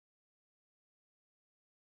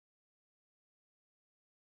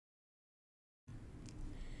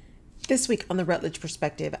This week on the Rutledge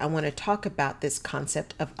Perspective, I want to talk about this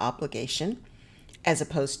concept of obligation as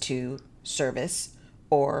opposed to service,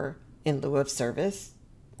 or in lieu of service,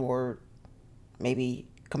 or maybe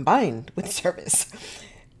combined with service.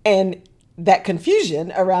 And that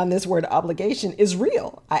confusion around this word obligation is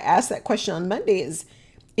real. I asked that question on Monday: is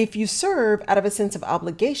if you serve out of a sense of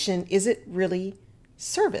obligation, is it really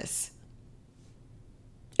service?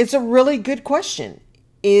 It's a really good question.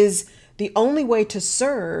 Is the only way to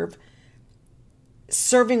serve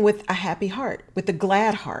serving with a happy heart, with a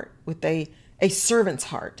glad heart, with a servant's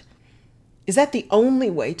heart? Is that the only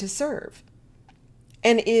way to serve?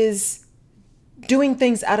 And is doing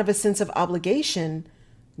things out of a sense of obligation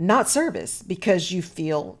not service because you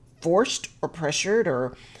feel forced or pressured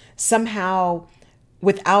or somehow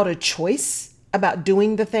without a choice about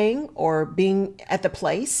doing the thing or being at the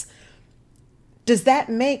place? Does that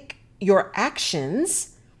make your actions,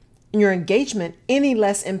 your engagement, any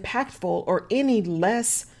less impactful or any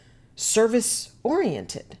less service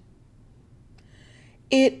oriented?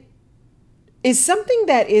 It is something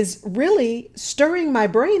that is really stirring my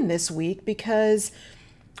brain this week because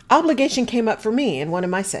obligation came up for me in one of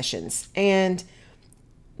my sessions. And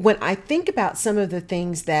when I think about some of the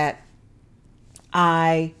things that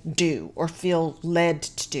I do or feel led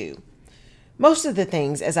to do, most of the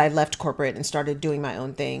things as I left corporate and started doing my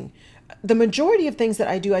own thing, the majority of things that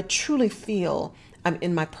I do, I truly feel I'm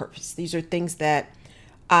in my purpose. These are things that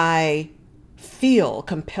I feel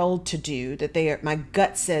compelled to do, that my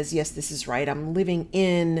gut says, yes, this is right. I'm living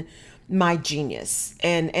in my genius.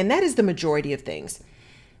 And that is the majority of things.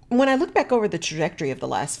 When I look back over the trajectory of the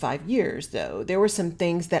last 5 years, though, there were some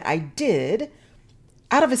things that I did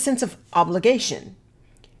out of a sense of obligation.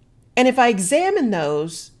 And if I examine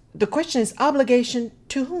those, the question is, obligation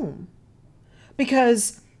to whom?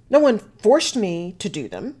 Because no one forced me to do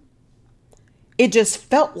them. It just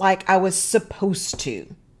felt like I was supposed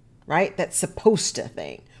to, right? That supposed to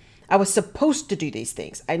thing. I was supposed to do these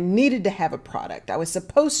things. I needed to have a product. I was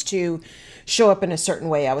supposed to show up in a certain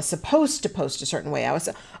way. I was supposed to post a certain way.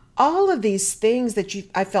 All of these things that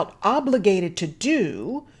I felt obligated to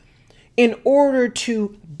do in order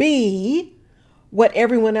to be what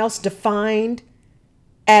everyone else defined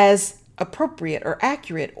as appropriate or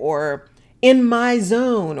accurate or in my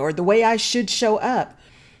zone or the way I should show up.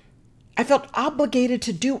 I felt obligated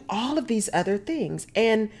to do all of these other things.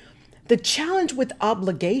 And the challenge with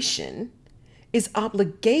obligation is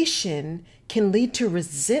obligation can lead to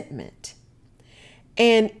resentment.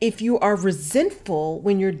 And if you are resentful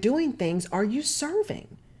when you're doing things, are you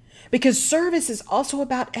serving? Because service is also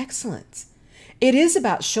about excellence. It is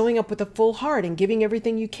about showing up with a full heart and giving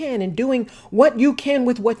everything you can and doing what you can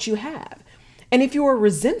with what you have. And if you are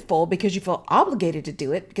resentful because you feel obligated to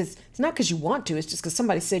do it, because it's not because you want to, it's just because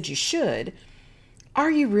somebody said you should, are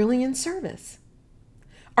you really in service?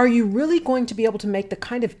 Are you really going to be able to make the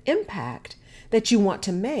kind of impact that you want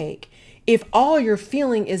to make if all you're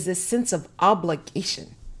feeling is this sense of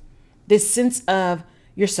obligation, this sense of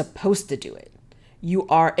you're supposed to do it? You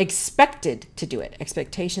are expected to do it.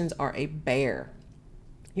 Expectations are a bear.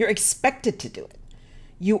 You're expected to do it.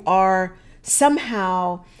 You are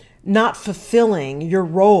somehow not fulfilling your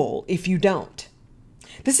role if you don't.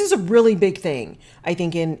 This is a really big thing, I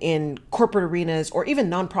think, in corporate arenas or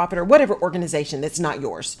even nonprofit or whatever organization that's not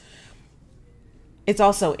yours. It's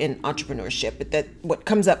also in entrepreneurship, but that what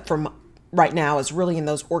comes up from right now is really in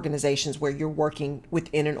those organizations where you're working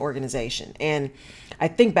within an organization. And I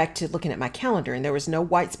think back to looking at my calendar, and there was no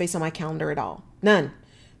white space on my calendar at all. None.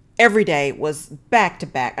 Every day was back to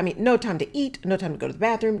back. I mean, no time to eat, no time to go to the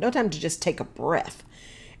bathroom, no time to just take a breath.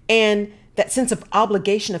 And that sense of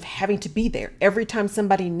obligation of having to be there. Every time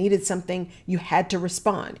somebody needed something, you had to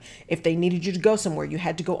respond. If they needed you to go somewhere, you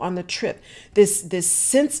had to go on the trip. This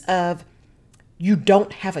sense of you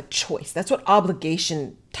don't have a choice. That's what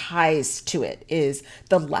obligation ties to it, is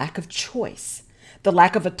the lack of choice. The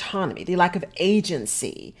lack of autonomy, the lack of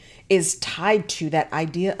agency is tied to that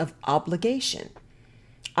idea of obligation.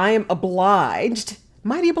 I am obliged,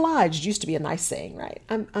 mighty obliged used to be a nice saying, right?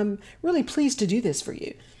 I'm really pleased to do this for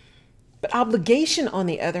you. But obligation, on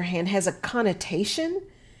the other hand, has a connotation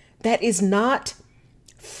that is not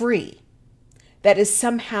free, that is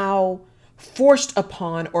somehow forced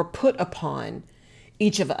upon or put upon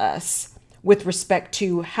each of us with respect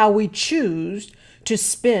to how we choose to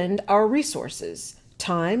spend our resources,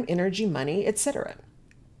 time, energy, money, etc.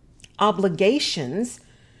 Obligations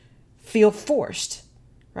feel forced,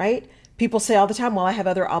 right? People say all the time, well, I have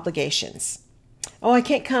other obligations. Oh, I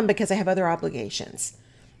can't come because I have other obligations.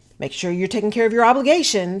 Make sure you're taking care of your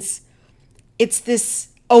obligations. It's this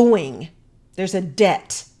owing. There's a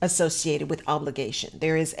debt associated with obligation.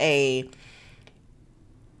 There is a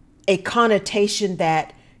connotation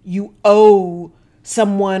that you owe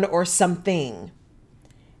someone or something.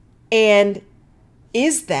 And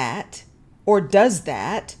is that, or does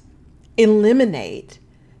that eliminate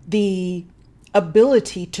the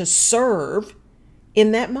ability to serve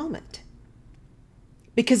in that moment?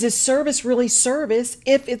 Because is service really service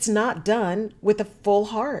if it's not done with a full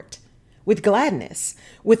heart, with gladness,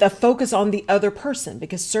 with a focus on the other person?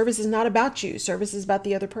 Because service is not about you. Service is about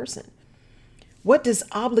the other person. What does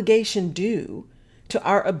obligation do to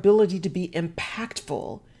our ability to be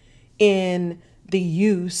impactful in the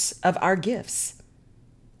use of our gifts,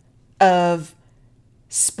 of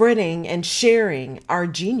spreading and sharing our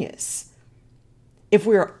genius? If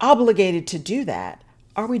we are obligated to do that,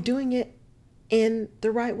 are we doing it in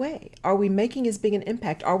the right way? Are we making as big an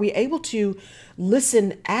impact? Are we able to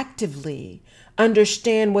listen actively,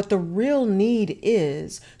 understand what the real need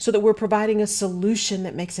is so that we're providing a solution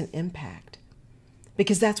that makes an impact?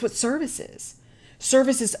 Because that's what service is.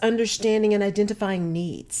 Service is understanding and identifying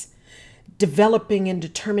needs, developing and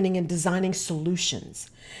determining and designing solutions,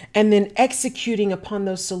 and then executing upon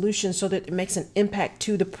those solutions so that it makes an impact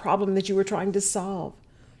to the problem that you were trying to solve.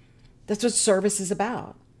 That's what service is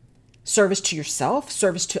about. Service to yourself,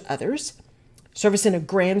 service to others, service in a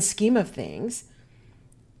grand scheme of things.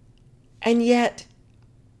 And yet,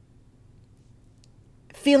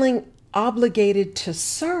 feeling obligated to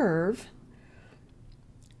serve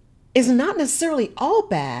is not necessarily all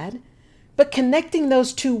bad, but connecting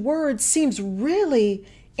those two words seems really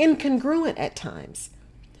incongruent at times.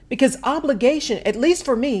 Because obligation, at least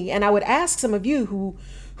for me, and I would ask some of you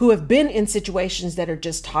who have been in situations that are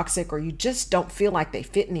just toxic or you just don't feel like they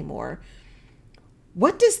fit anymore,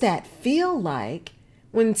 what does that feel like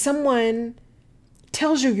when someone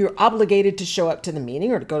tells you you're obligated to show up to the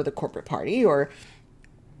meeting or to go to the corporate party, or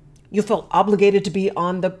you feel obligated to be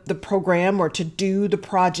on the program or to do the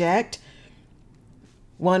project?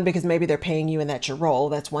 One, because maybe they're paying you and that's your role.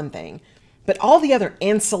 That's one thing. But all the other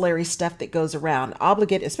ancillary stuff that goes around,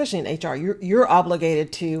 obligated, especially in HR, you're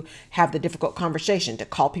obligated to have the difficult conversation, to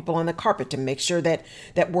call people on the carpet, to make sure that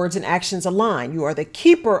words and actions align. You are the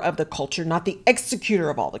keeper of the culture, not the executor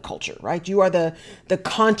of all the culture, right? You are the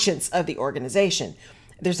conscience of the organization.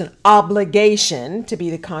 There's an obligation to be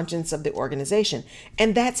the conscience of the organization.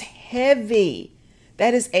 And that's heavy.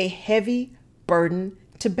 That is a heavy burden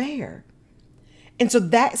to bear. And so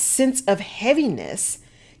that sense of heaviness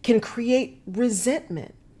can create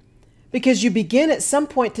resentment, because you begin at some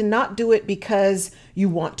point to not do it because you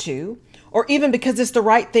want to, or even because it's the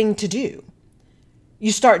right thing to do.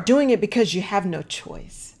 You start doing it because you have no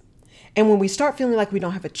choice. And when we start feeling like we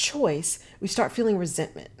don't have a choice, we start feeling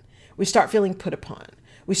resentment. We start feeling put upon.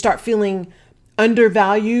 We start feeling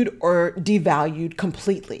undervalued or devalued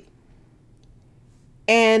completely.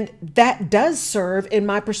 And that does serve, in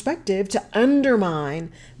my perspective, to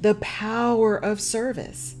undermine the power of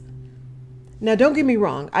service. Now, don't get me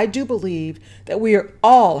wrong. I do believe that we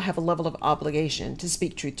all have a level of obligation to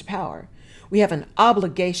speak truth to power. We have an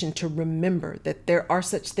obligation to remember that there are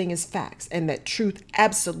such things as facts and that truth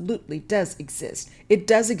absolutely does exist. It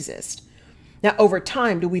does exist. Now, over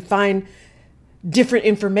time, do we find different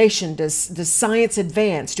information? Does science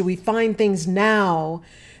advance? Do we find things now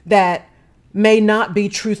that may not be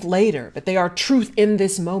truth later, but they are truth in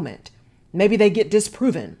this moment? Maybe they get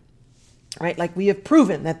disproven, right? Like we have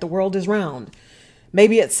proven that the world is round.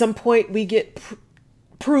 Maybe at some point we get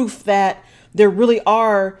proof that there really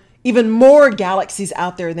are even more galaxies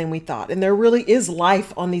out there than we thought. And there really is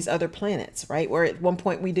life on these other planets, right? Where at one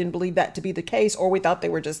point we didn't believe that to be the case, or we thought they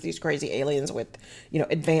were just these crazy aliens with,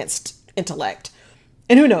 advanced intellect.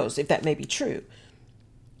 And who knows if that may be true.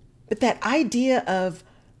 But that idea of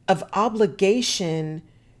obligation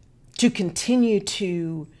to continue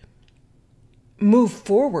to move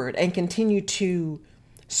forward and continue to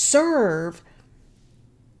serve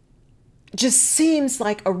just seems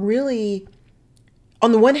like a really,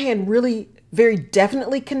 on the one hand, really very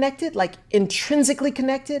definitely connected, like intrinsically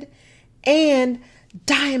connected, and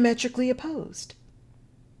diametrically opposed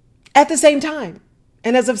at the same time.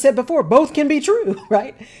 And as I've said before, both can be true,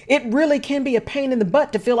 right? It really can be a pain in the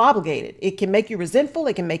butt to feel obligated. It can make you resentful.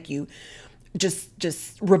 It can make you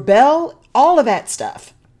just rebel, all of that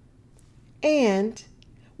stuff. And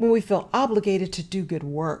when we feel obligated to do good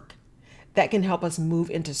work, that can help us move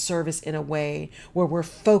into service in a way where we're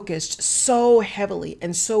focused so heavily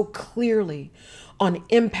and so clearly on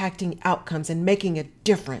impacting outcomes and making a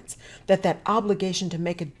difference, that obligation to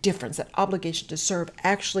make a difference, that obligation to serve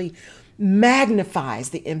actually magnifies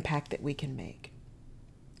the impact that we can make.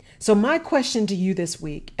 So my question to you this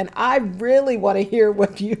week, and I really want to hear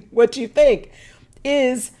what you think,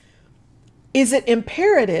 is it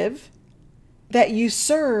imperative that you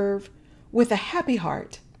serve with a happy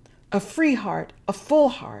heart, a free heart, a full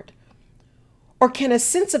heart? Or can a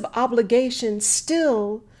sense of obligation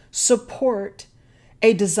still support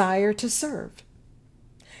a desire to serve?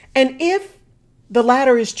 And if the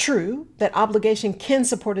latter is true, that obligation can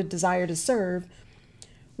support a desire to serve,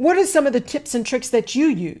 what are some of the tips and tricks that you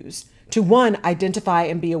use to, one, identify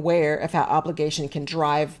and be aware of how obligation can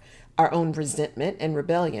drive our own resentment and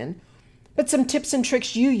rebellion, but some tips and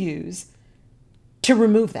tricks you use to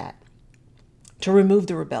remove that, to remove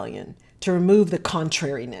the rebellion, to remove the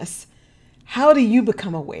contrariness? How do you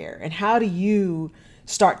become aware, and how do you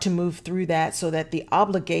start to move through that so that the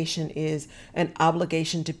obligation is an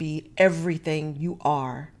obligation to be everything you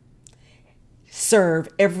are? Serve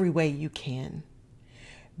every way you can.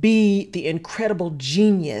 Be the incredible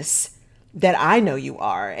genius that I know you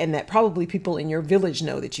are, and that probably people in your village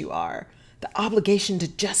know that you are. The obligation to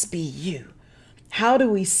just be you. How do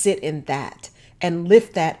we sit in that and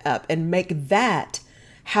lift that up and make that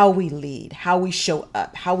how we lead, how we show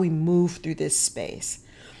up, how we move through this space,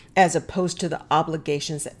 as opposed to the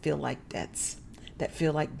obligations that feel like debts, that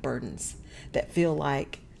feel like burdens, that feel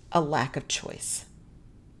like a lack of choice?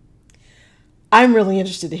 I'm really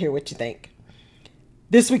interested to hear what you think.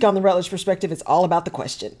 This week on The Rutledge Perspective is all about the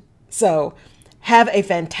question. So have a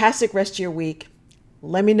fantastic rest of your week.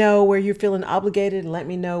 Let me know where you're feeling obligated, and let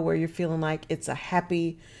me know where you're feeling like it's a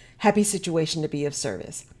happy situation to be of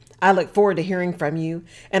service. I look forward to hearing from you,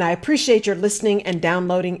 and I appreciate your listening and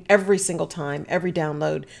downloading every single time. Every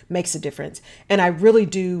download makes a difference. And I really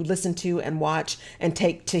do listen to and watch and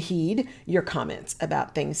take to heed your comments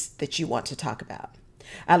about things that you want to talk about.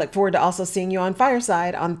 I look forward to also seeing you on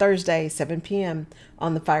Fireside on Thursday, 7 p.m.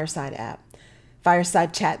 on the Fireside app.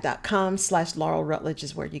 Firesidechat.com/Laurel Rutledge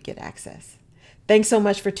is where you get access. Thanks so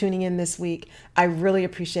much for tuning in this week. I really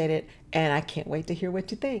appreciate it, and I can't wait to hear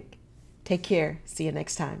what you think. Take care. See you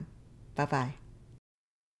next time. Bye-bye.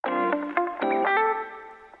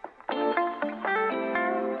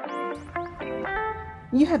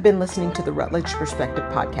 You have been listening to the Rutledge Perspective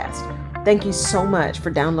podcast. Thank you so much for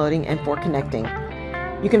downloading and for connecting.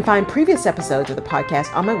 You can find previous episodes of the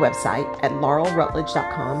podcast on my website at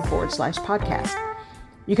laurelrutledge.com/podcast.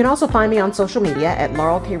 You can also find me on social media at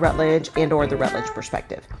Laurel K. Rutledge and/or The Rutledge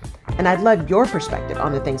Perspective. And I'd love your perspective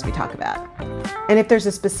on the things we talk about. And if there's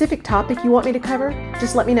a specific topic you want me to cover,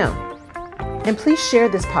 just let me know. And please share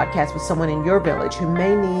this podcast with someone in your village who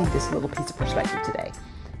may need this little piece of perspective today.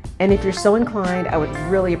 And if you're so inclined, I would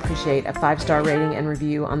really appreciate a 5-star rating and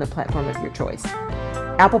review on the platform of your choice.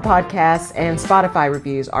 Apple Podcasts and Spotify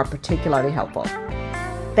reviews are particularly helpful.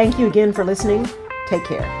 Thank you again for listening. Take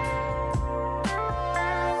care.